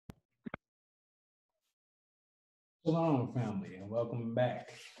Shalom, family, and welcome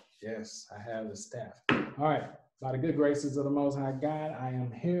back. Yes, I have the staff. All right, by the good graces of the Most High God, I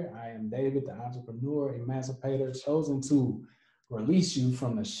am here. I am David, the entrepreneur, emancipator, chosen to release you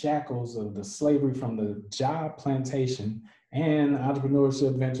from the shackles of the slavery from the job plantation and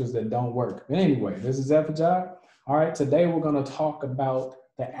entrepreneurship ventures that don't work. But anyway, this is Fajob. All right, today we're going to talk about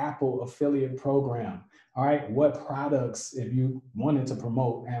the Apple affiliate program. All right, what products, if you wanted to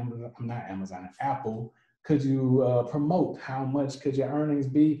promote, Apple, could you promote? How much could your earnings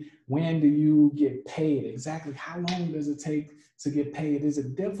be? When do you get paid? Exactly how long does it take to get paid? Is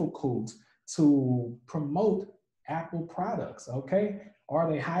it difficult to promote Apple products? Okay. Are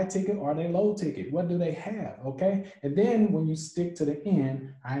they high ticket? Are they low ticket? What do they have? Okay. And then when you stick to the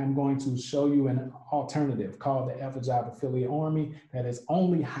end, I am going to show you an alternative called the Fajob Affiliate Army that is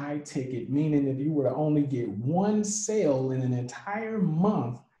only high ticket, meaning if you were to only get one sale in an entire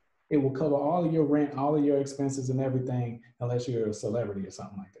month, it will cover all of your rent, all of your expenses and everything, unless you're a celebrity or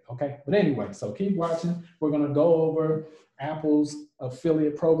something like that, okay? But anyway, so keep watching. We're gonna go over Apple's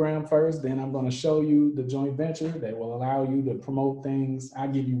affiliate program first, then I'm gonna show you the joint venture that will allow you to promote things. I'll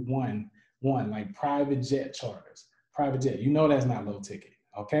give you one like private jet charters. Private jet, you know that's not low ticket,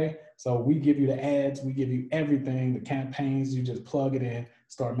 okay? So we give you the ads, we give you everything, the campaigns, you just plug it in,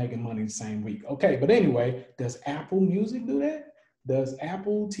 start making money the same week. Okay, but anyway, does Apple Music do that? Does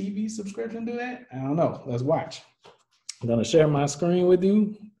Apple TV subscription do that? I don't know. Let's watch. I'm going to share my screen with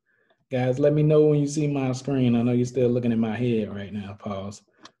you. Guys, let me know when you see my screen. I know you're still looking at my head right now. Pause.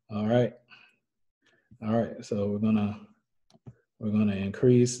 All right. All right. So we're gonna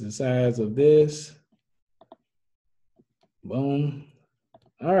increase the size of this. Boom.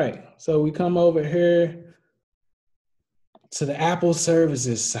 All right. So we come over here to the Apple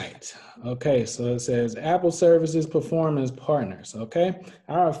Services site. Okay, so it says Apple Services Performance Partners, okay?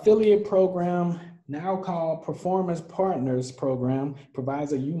 Our affiliate program, now called Performance Partners Program,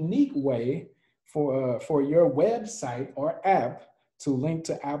 provides a unique way for your website or app to link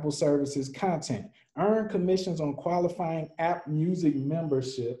to Apple Services content. Earn commissions on qualifying app music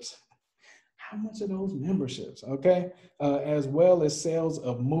memberships. How much are those memberships, okay? As well as sales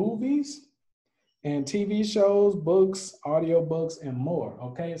of movies, and TV shows, books, audiobooks, and more,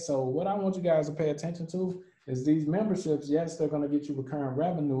 okay? So what I want you guys to pay attention to is these memberships. Yes, they're gonna get you recurring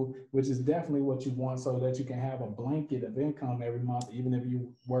revenue, which is definitely what you want so that you can have a blanket of income every month, even if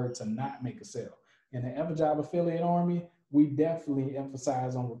you were to not make a sale. In the Fajob Affiliate Army, we definitely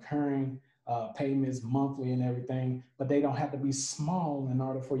emphasize on recurring payments monthly and everything, but they don't have to be small in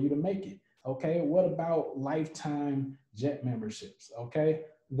order for you to make it, okay? What about lifetime jet memberships, okay?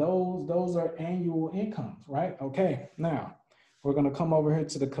 Those are annual incomes, right? Okay, now we're gonna come over here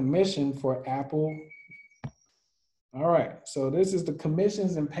to the commission for Apple. All right, so this is the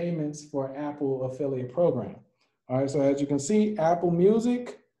commissions and payments for Apple affiliate program. All right, so as you can see, Apple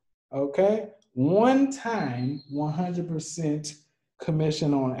Music, okay, one time 100%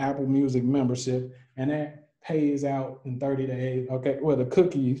 commission on Apple Music membership, and that pays out in 30 days. Okay, well, the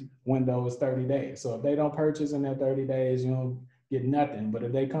cookie window is 30 days. So if they don't purchase in that 30 days, you don't get nothing. But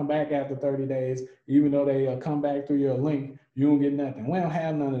if they come back after 30 days, even though they come back through your link, you don't get nothing. We don't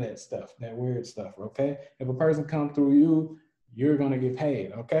have none of that stuff, that weird stuff, okay? If a person comes through you, you're gonna get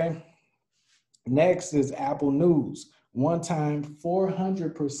paid, okay? Next is Apple News. One time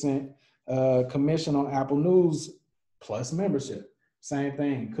 400% commission on Apple News plus membership. Same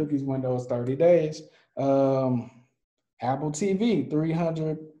thing, cookies window is 30 days. Apple TV,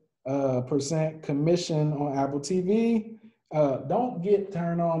 300% commission on Apple TV. Don't get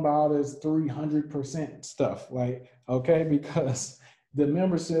turned on by all this 300% stuff, like, okay, because the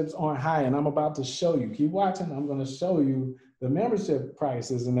memberships aren't high, and I'm about to show you. Keep watching, I'm gonna show you the membership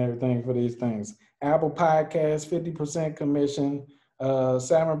prices and everything for these things. Apple Podcast, 50% commission,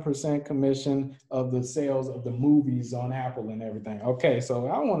 7% commission of the sales of the movies on Apple and everything. Okay, so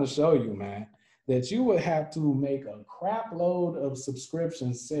I wanna show you, man, that you would have to make a crap load of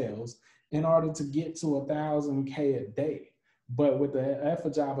subscription sales in order to get to 1,000K a day. But with the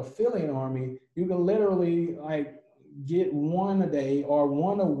Fajob Affiliate Army, you can literally like get one a day or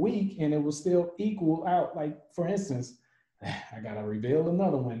one a week, and it will still equal out. Like, for instance, I gotta reveal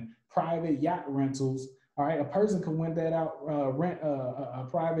another one: private yacht rentals. All right, a person can rent that out, rent a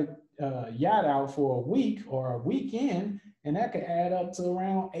private yacht out for a week or a weekend, and that could add up to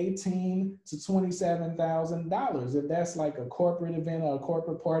around $18,000 to $27,000. If that's like a corporate event or a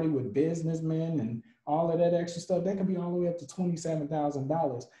corporate party with businessmen and all of that extra stuff, that can be all the way up to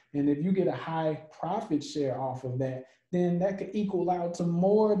 $27,000. And if you get a high profit share off of that, then that could equal out to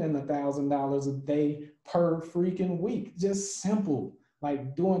more than $1,000 a day per freaking week. Just simple.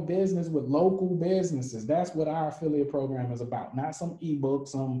 like doing business with local businesses. That's what our affiliate program is about. Not some ebook,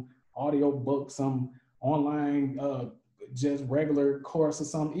 some audio book, some online just regular course or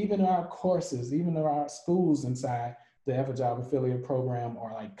something. Even our courses, even our schools inside the Fajob affiliate program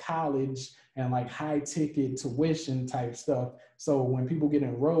are like college and like high ticket tuition type stuff. So when people get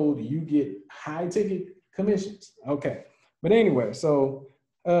enrolled, you get high ticket commissions. Okay. But anyway, so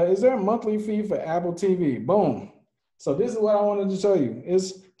is there a monthly fee for Apple TV? Boom. So this is what I wanted to show you.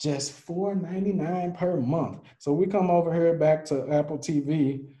 It's just $4.99 per month. So we come over here back to Apple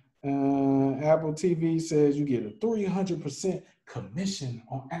TV. Apple TV says you get a 300% commission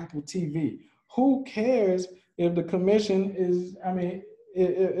on Apple TV. Who cares if the commission is, I mean,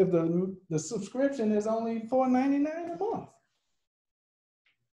 if the subscription is only $4.99 a month?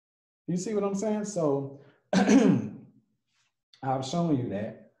 You see what I'm saying? So I've shown you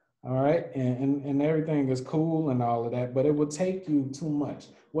that, all right? And everything is cool and all of that, but it would take you too much.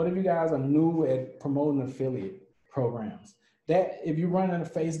 What if you guys are new at promoting affiliate programs? That if you run in a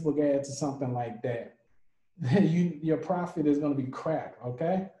Facebook ad to something like that, your profit is going to be crap,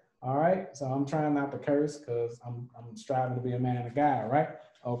 okay? All right, so I'm trying not to curse because I'm striving to be a man of God, right?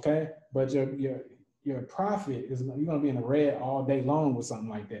 Okay, but your profit is, you're going to be in the red all day long with something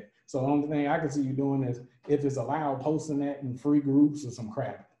like that. So the only thing I can see you doing is, if it's allowed, posting that in free groups or some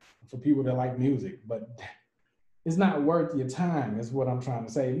crap for people that like music, but it's not worth your time is what I'm trying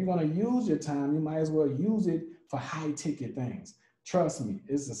to say. If you're going to use your time, you might as well use it for high ticket things. Trust me,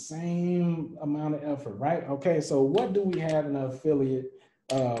 it's the same amount of effort, right? Okay, so what do we have in the affiliate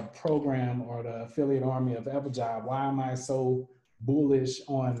program or the affiliate army of Fajob? Why am I so bullish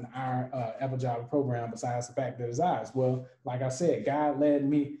on our Fajob program besides the fact that it's ours? Well, like I said, God led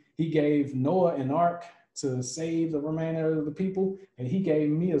me. He gave Noah an ark to save the remainder of the people, and he gave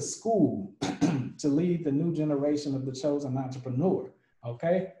me a school to lead the new generation of the chosen entrepreneur.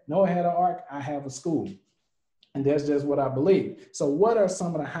 Okay, Noah had an ark, I have a school. And that's just what I believe. So what are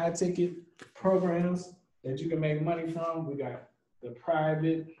some of the high ticket programs that you can make money from? We got the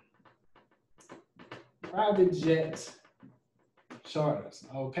private jet charters,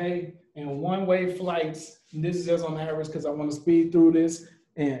 okay? And one-way flights, and this is just on average because I want to speed through this.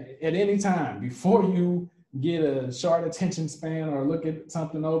 And at any time, before you get a short attention span or look at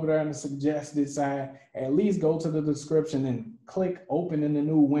something over there on the suggested side, at least go to the description and click open in the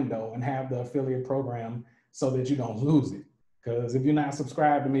new window and have the affiliate program so that you don't lose it. Because if you're not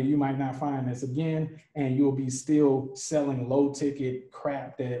subscribed to me, you might not find this again, and you'll be still selling low ticket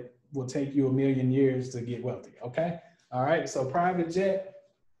crap that will take you a million years to get wealthy, okay? All right, so private jet,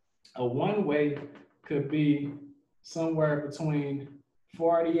 a one-way could be somewhere between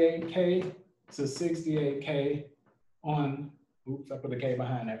 48K to 68K on, oops, I put a K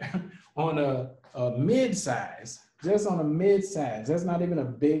behind there, on a mid-size. Just on a mid-size. That's not even a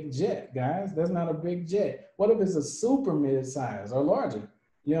big jet, guys. That's not a big jet. What if it's a super mid-size or larger?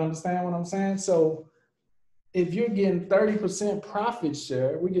 You understand what I'm saying? So if you're getting 30% profit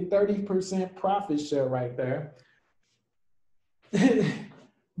share, we get 30% profit share right there.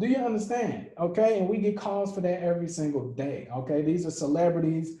 Do you understand? Okay, and we get calls for that every single day. Okay, these are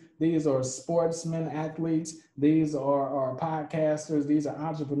celebrities, these are sportsmen, athletes, these are podcasters, these are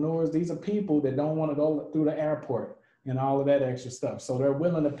entrepreneurs, these are people that don't want to go through the airport and all of that extra stuff. So they're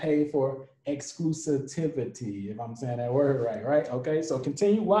willing to pay for exclusivity, if I'm saying that word right, right? Okay, so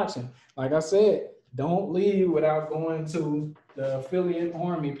continue watching. Like I said, don't leave without going to the affiliate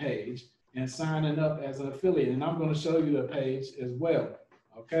army page and signing up as an affiliate. And I'm going to show you the page as well.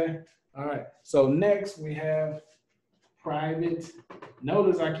 Okay, all right. So next we have private.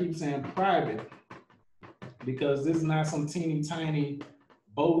 Notice I keep saying private because this is not some teeny tiny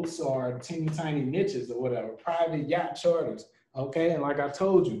boats or teeny tiny niches or whatever. Private yacht charters. Okay, and like I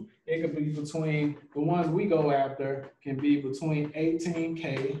told you, it could be between, the ones we go after can be between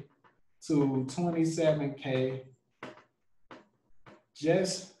 18K to 27K.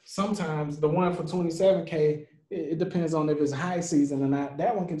 Just sometimes the one for 27K, it depends on if it's high season or not.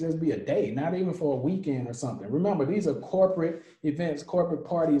 That one can just be a day, not even for a weekend or something. Remember, these are corporate events, corporate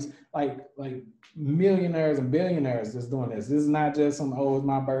parties, like millionaires and billionaires that's doing this. This is not just some, oh, it's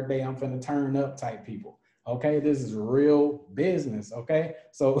my birthday, I'm finna turn up type people. Okay, this is real business. Okay,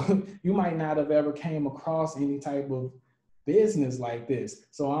 so you might not have ever came across any type of business like this.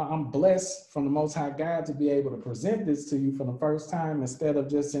 So I'm blessed from the Most High God to be able to present this to you for the first time instead of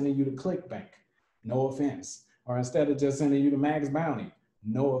just sending you to ClickBank. No offense. Or instead of just sending you to Max Bounty.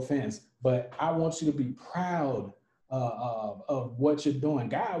 No offense. But I want you to be proud of what you're doing.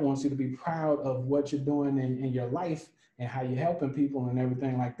 God wants you to be proud of what you're doing in your life and how you're helping people and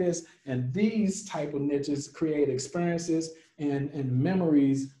everything like this. And these type of niches create experiences and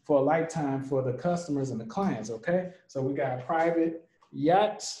memories for a lifetime for the customers and the clients, okay? So we got private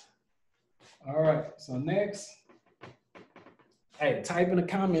yachts. All right, so next, hey, type in the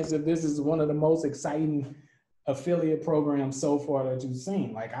comments if this is one of the most exciting affiliate programs so far that you've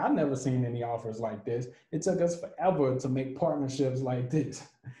seen. Like, I've never seen any offers like this. It took us forever to make partnerships like this.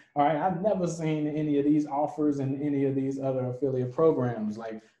 All right, I've never seen any of these offers in any of these other affiliate programs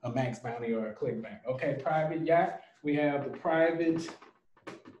like a Max Bounty or a Clickbank. Okay, private yacht. We have the private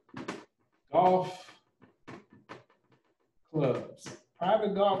golf clubs.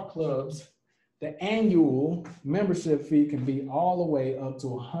 Private golf clubs, the annual membership fee can be all the way up to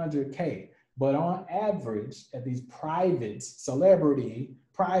 100K. But on average, at these private, celebrity,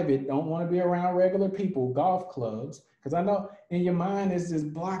 private, don't want to be around regular people, golf clubs, because I know in your mind it's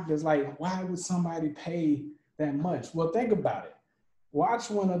just blocked. It's like, why would somebody pay that much? Well, think about it. Watch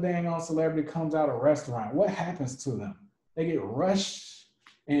when a dang on celebrity comes out of a restaurant. What happens to them? They get rushed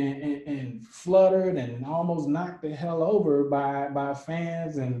and fluttered and almost knocked the hell over by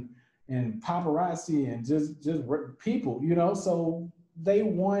fans and paparazzi and just people, you know? So they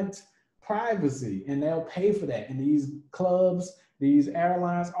want privacy and they'll pay for that. And these clubs, these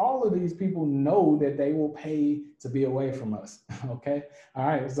airlines, all of these people know that they will pay to be away from us, okay? All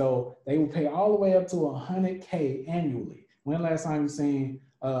right, so they will pay all the way up to 100K annually. When last time you seen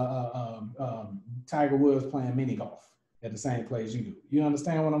Tiger Woods playing mini golf at the same place you do? You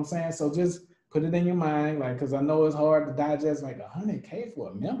understand what I'm saying? So just put it in your mind, like, because I know it's hard to digest, like 100K for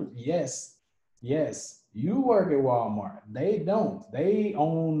a member. Yes, yes, you work at Walmart. They don't. They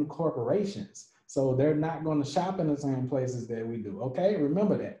own corporations. So they're not going to shop in the same places that we do. Okay,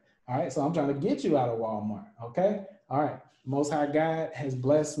 remember that. All right, so I'm trying to get you out of Walmart. Okay, all right. Most High God has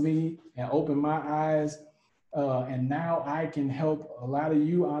blessed me and opened my eyes. And now I can help a lot of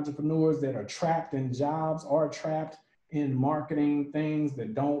you entrepreneurs that are trapped in jobs or trapped in marketing things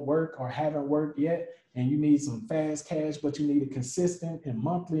that don't work or haven't worked yet. And you need some fast cash, but you need it consistent and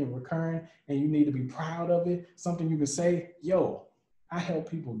monthly and recurring, and you need to be proud of it. Something you can say, yo, I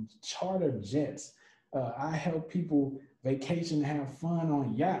help people charter jets. I help people vacation, have fun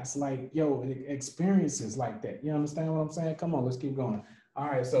on yachts, like, yo, experiences like that. You understand what I'm saying? Come on, let's keep going. All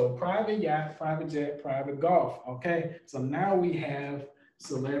right, so private yacht, private jet, private golf, okay? So now we have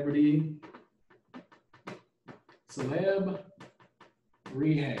celeb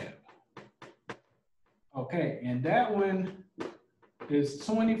rehab. Okay, and that one is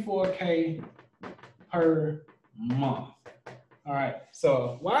 24K per month. All right,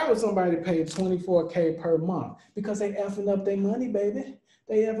 so why would somebody pay 24K per month? Because they effing up their money, baby.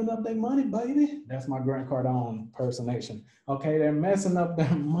 They effing up their money, baby. That's my Grant Cardone impersonation. Okay, they're messing up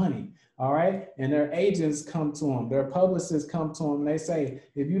their money. All right, and their agents come to them, their publicists come to them, and they say,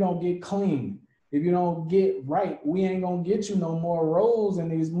 if you don't get clean, if you don't get right, we ain't gonna get you no more roles in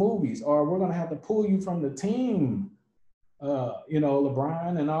these movies, or we're gonna have to pull you from the team. You know,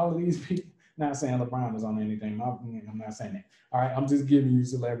 LeBron and all of these people. Not saying LeBron is on anything. I'm not saying that. All right, I'm just giving you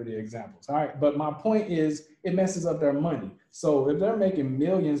celebrity examples. All right, but my point is it messes up their money. So if they're making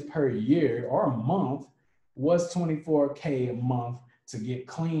millions per year or a month, what's 24K a month to get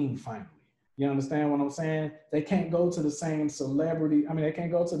clean finally? You understand what I'm saying? They can't go to the same they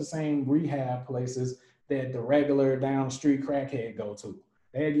can't go to the same rehab places that the regular down the street crackhead go to.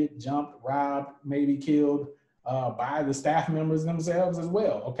 They get jumped, robbed, maybe killed by the staff members themselves as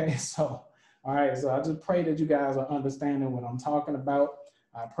well. Okay, so all right, so I just pray that you guys are understanding what I'm talking about.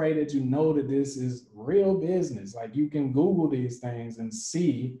 I pray that you know that this is real business. Like, you can Google these things and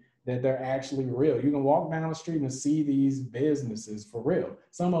see that they're actually real. You can walk down the street and see these businesses for real.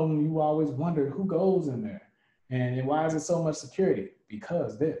 Some of them you always wondered who goes in there and why is it so much security?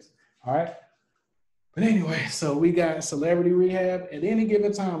 Because this, all right? But anyway, so we got celebrity rehab. At any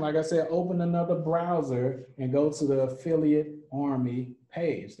given time, like I said, open another browser and go to the affiliate army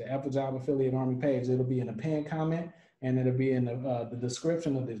page, the Fajob affiliate army page. It'll be in the pinned comment and it'll be in the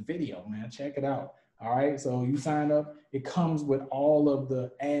description of this video, man. Check it out. All right, so you sign up. It comes with all of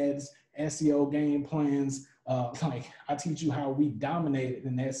the ads, SEO game plans. Like, I teach you how we dominated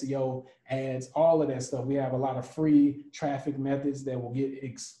in SEO ads, all of that stuff. We have a lot of free traffic methods that will get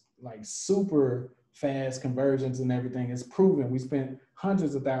like super fast conversions and everything. It's proven. We spent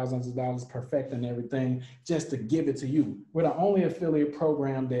hundreds of thousands of dollars perfecting everything just to give it to you. We're the only affiliate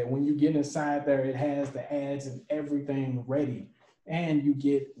program that when you get inside there, it has the ads and everything ready. And you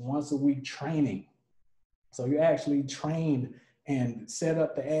get once a week training. So you're actually trained and set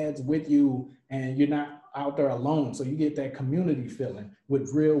up the ads with you, and you're not out there alone. So you get that community feeling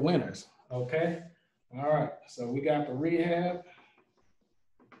with real winners. Okay. All right. So we got the rehab.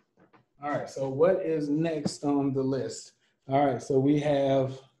 All right, so what is next on the list? All right, so we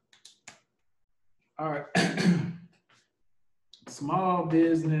have, all right, small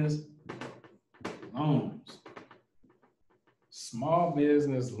business loans. Small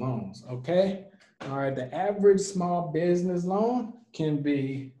business loans, okay? All right, the average small business loan can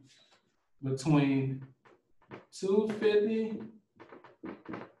be between $250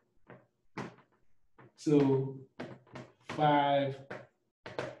 to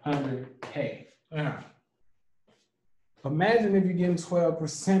 $500K. Now, imagine if you're getting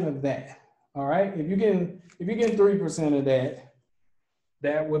 12% of that. All right, if you're getting 3% of that,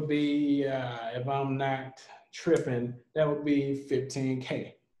 that would be, if I'm not tripping, that would be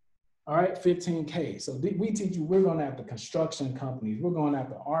 15K. All right, 15K. So we teach you, we're going after construction companies, we're going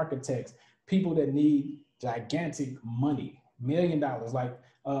after architects, people that need gigantic money, $1 million, like,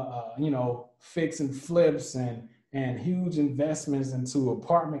 fix and flips and huge investments into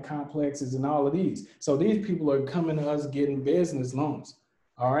apartment complexes and all of these. So these people are coming to us getting business loans.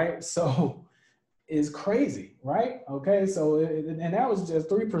 All right, so it's crazy, right? Okay, so, and that was just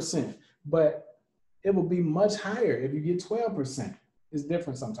 3%, but it will be much higher if you get 12%. It's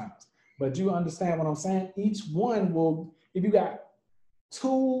different sometimes. But you understand what I'm saying? Each one will, if you got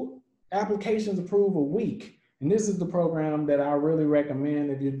 2 applications approved a week, and this is the program that I really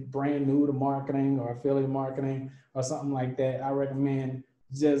recommend if you're brand new to marketing or affiliate marketing or something like that, I recommend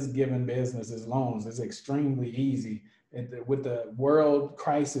just giving businesses loans. It's extremely easy. With the world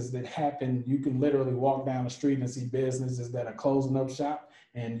crisis that happened, you can literally walk down the street and see businesses that are closing up shop,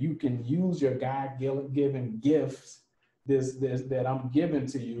 and you can use your God-given gifts this that I'm giving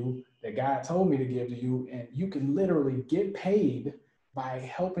to you, that God told me to give to you, and you can literally get paid by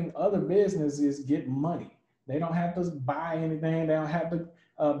helping other businesses get money. They don't have to buy anything. They don't have to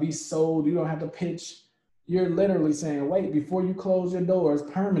be sold. You don't have to pitch. You're literally saying, wait, before you close your doors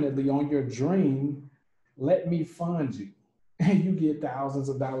permanently on your dream, let me fund you. And you get thousands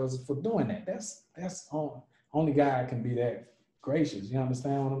of dollars for doing that. That's only God can be that gracious. You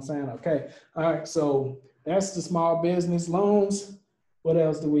understand what I'm saying? Okay. All right. So that's the small business loans. What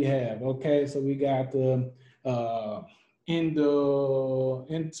else do we have? Okay. So we got the okay,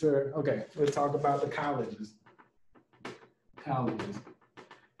 let's talk about the colleges.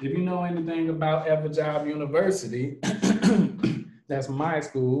 If you know anything about Fajob University, that's my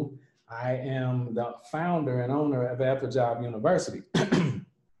school. I am the founder and owner of Fajob University. If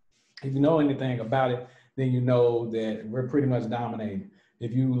you know anything about it, then you know that we're pretty much dominating.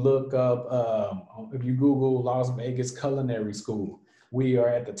 If you look up, if you Google Las Vegas Culinary School, we are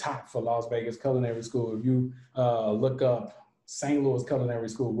at the top for Las Vegas Culinary School. If you look up St. Louis Culinary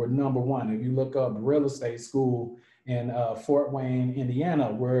School, we're #1. If you look up real estate school in Fort Wayne,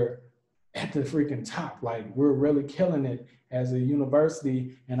 Indiana, we're at the freaking top. Like, we're really killing it as a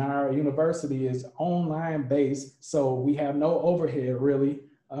university, and our university is online based. So we have no overhead really.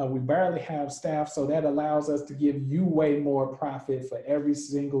 We barely have staff, so that allows us to give you way more profit for every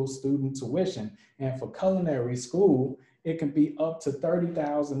single student tuition. And for culinary school, it can be up to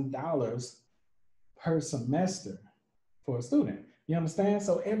 $30,000 per semester for a student. You understand?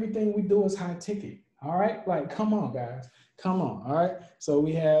 So everything we do is high ticket. All right, like, come on, guys, come on. All right, so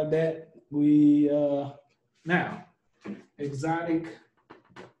we have that. We now exotic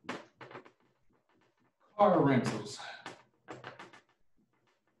car rentals.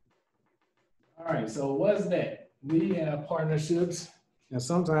 All right, so what's that? We have partnerships, and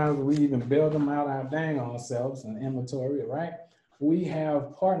sometimes we even build them out our dang on selves and inventory, right? We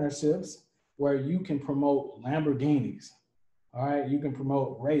have partnerships where you can promote Lamborghinis, all right? You can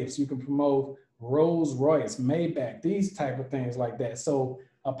promote Wraiths, you can promote Rolls Royce, Maybach, these type of things like that. So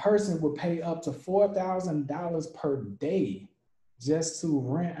a person would pay up to $4,000 per day just to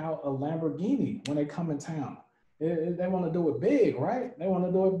rent out a Lamborghini when they come in town. They want to do it big, right? They want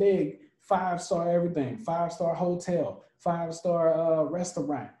to do it big. 5-star everything, 5-star hotel, 5-star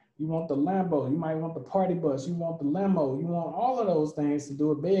restaurant. You want the Lambo, you might want the party bus, you want the limo, you want all of those things to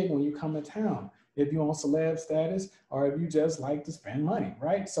do it big when you come in town. If you want celeb status, or if you just like to spend money,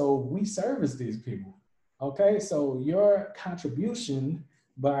 right? So we service these people. Okay, so your contribution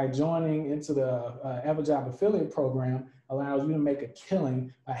by joining into the Fajob affiliate program allows you to make a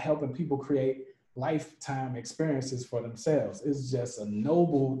killing by helping people create lifetime experiences for themselves. It's just a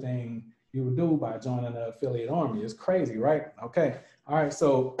noble thing you would do by joining the affiliate army. It's crazy, right? Okay. All right.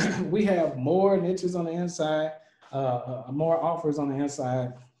 So we have more niches on the inside, more offers on the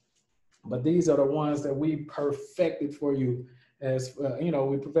inside, but these are the ones that we perfected for you. As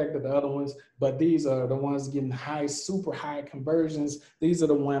we perfected the other ones, but these are the ones getting high, super high conversions. These are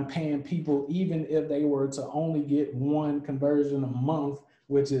the ones paying people, even if they were to only get 1 conversion a month,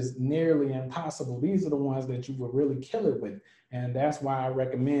 which is nearly impossible. These are the ones that you would really kill it with. And that's why I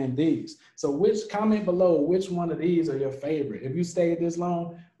recommend these. So comment below, which one of these are your favorite? If you stayed this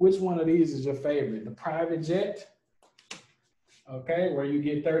long, which one of these is your favorite? The private jet, okay, where you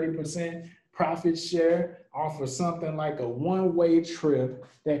get 30% profit share off of something like a one-way trip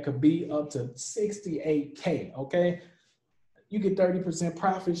that could be up to 68K, okay? You get 30%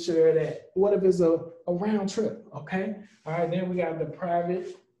 profit share of that. What if it's a round trip, okay? All right, then we got the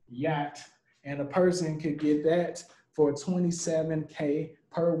private yacht, and a person could get that for 27K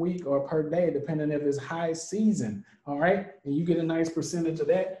per week or per day, depending if it's high season, all right? And you get a nice percentage of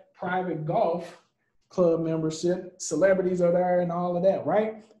that. Private golf club membership, celebrities are there and all of that,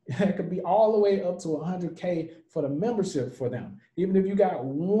 right? It could be all the way up to 100K for the membership for them. Even if you got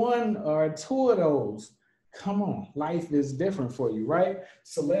one or two of those, come on, life is different for you, right?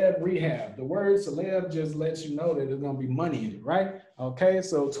 Celeb rehab. The word celeb just lets you know that there's gonna be money in it, right? Okay,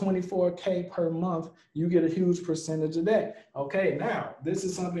 so 24K per month, you get a huge percentage of that. Okay, now, this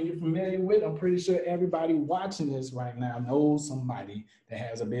is something you're familiar with. I'm pretty sure everybody watching this right now knows somebody that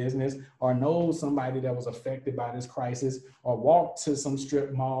has a business or knows somebody that was affected by this crisis or walked to some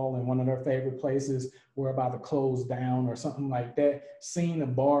strip mall in one of their favorite places we're about to close down or something like that, seen a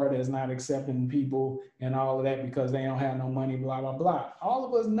bar that's not accepting people and all of that because they don't have no money, blah, blah, blah. All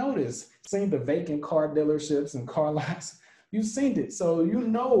of us notice, seen the vacant car dealerships and car lots. You've seen it. So you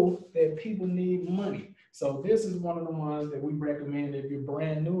know that people need money. So this is one of the ones that we recommend. If you're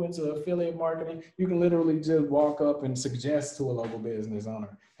brand new into affiliate marketing, you can literally just walk up and suggest to a local business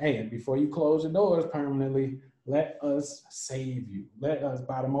owner, hey, before you close your doors permanently, let us save you. Let us,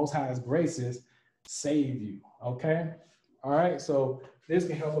 by the Most High's graces, save you, okay? All right, so this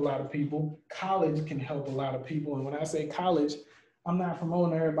can help a lot of people. College can help a lot of people. And when I say college, I'm not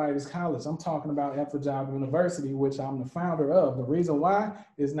promoting everybody's college. I'm talking about Fajob University, which I'm the founder of. The reason why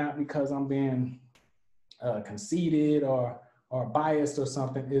is not because I'm being conceited or biased or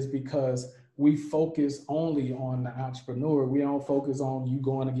something, is because we focus only on the entrepreneur. We don't focus on you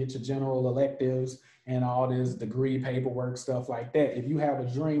going to get your general electives and all this degree paperwork, stuff like that. If you have a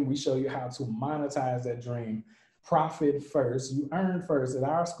dream, we show you how to monetize that dream. Profit first, you earn first. At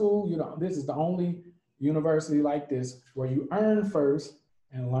our school, you know, this is the only university like this where you earn first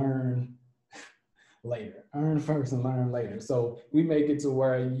and learn later. Earn first and learn later. So we make it to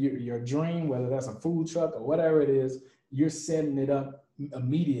where your dream, whether that's a food truck or whatever it is, you're setting it up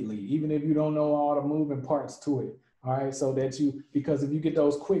immediately, even if you don't know all the moving parts to it. All right, so that because if you get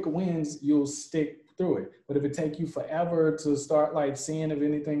those quick wins, you'll stick through it. But if it takes you forever to start like seeing if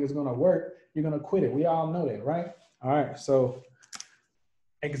anything is gonna work, you're gonna quit it. We all know that, right? All right, so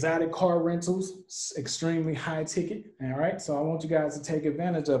exotic car rentals, extremely high ticket. All right, so I want you guys to take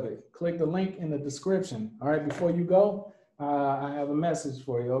advantage of it. Click the link in the description. All right, before you go, I have a message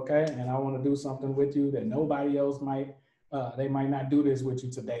for you, okay? And I want to do something with you that nobody else might. They might not do this with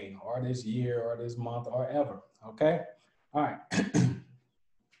you today or this year or this month or ever, okay? All right.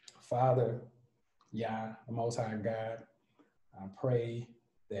 Father, Yah, the Most High God, I pray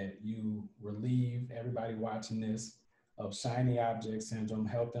that you relieve everybody watching this of shiny object syndrome.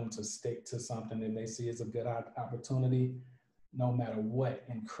 Help them to stick to something that they see as a good opportunity, no matter what.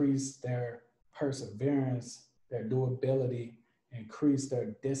 Increase their perseverance, their doability, increase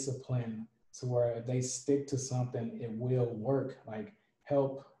their discipline to where if they stick to something, it will work. Like,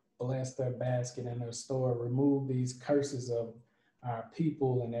 help bless their basket and their store, remove these curses of our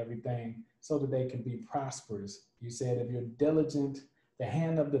people and everything so that they can be prosperous. You said if you're diligent, the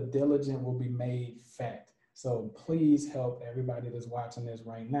hand of the diligent will be made fat. So please help everybody that's watching this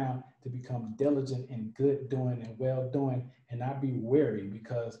right now to become diligent in good doing and well doing and not be weary,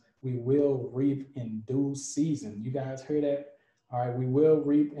 because we will reap in due season. You guys hear that? All right, we will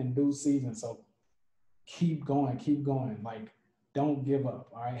reap in due season. So keep going, keep going. Like, don't give up.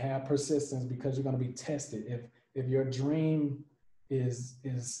 All right, have persistence, because you're going to be tested. If your dream is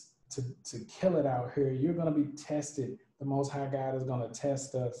to kill it out here, you're going to be tested. The Most High God is going to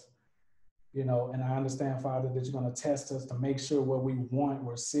test us. You know, and I understand, Father, that you're going to test us to make sure what we want,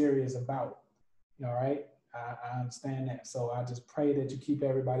 we're serious about. All right. I understand that. So I just pray that you keep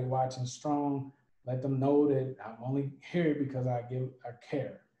everybody watching strong. Let them know that I'm only here because I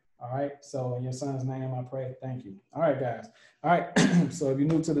care. All right. So in your son's name, I pray. Thank you. All right, guys. All right. So if you're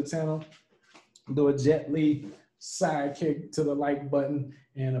new to the channel, do a Jet Li side kick to the like button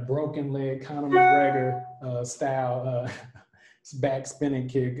and a broken leg Conor McGregor style back spinning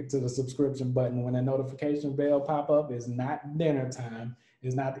kick to the subscription button. When a notification bell pop up, it's not dinner time.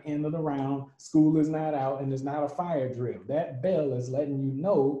 It's not the end of the round. School is not out, and it's not a fire drill. That bell is letting you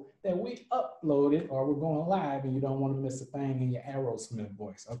know that we uploaded or we're going live, and you don't want to miss a thing in your Aerosmith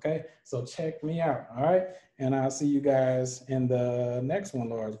voice. Okay, so check me out. All right, and I'll see you guys in the next one,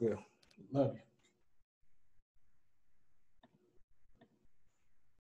 Lord's will. Love you.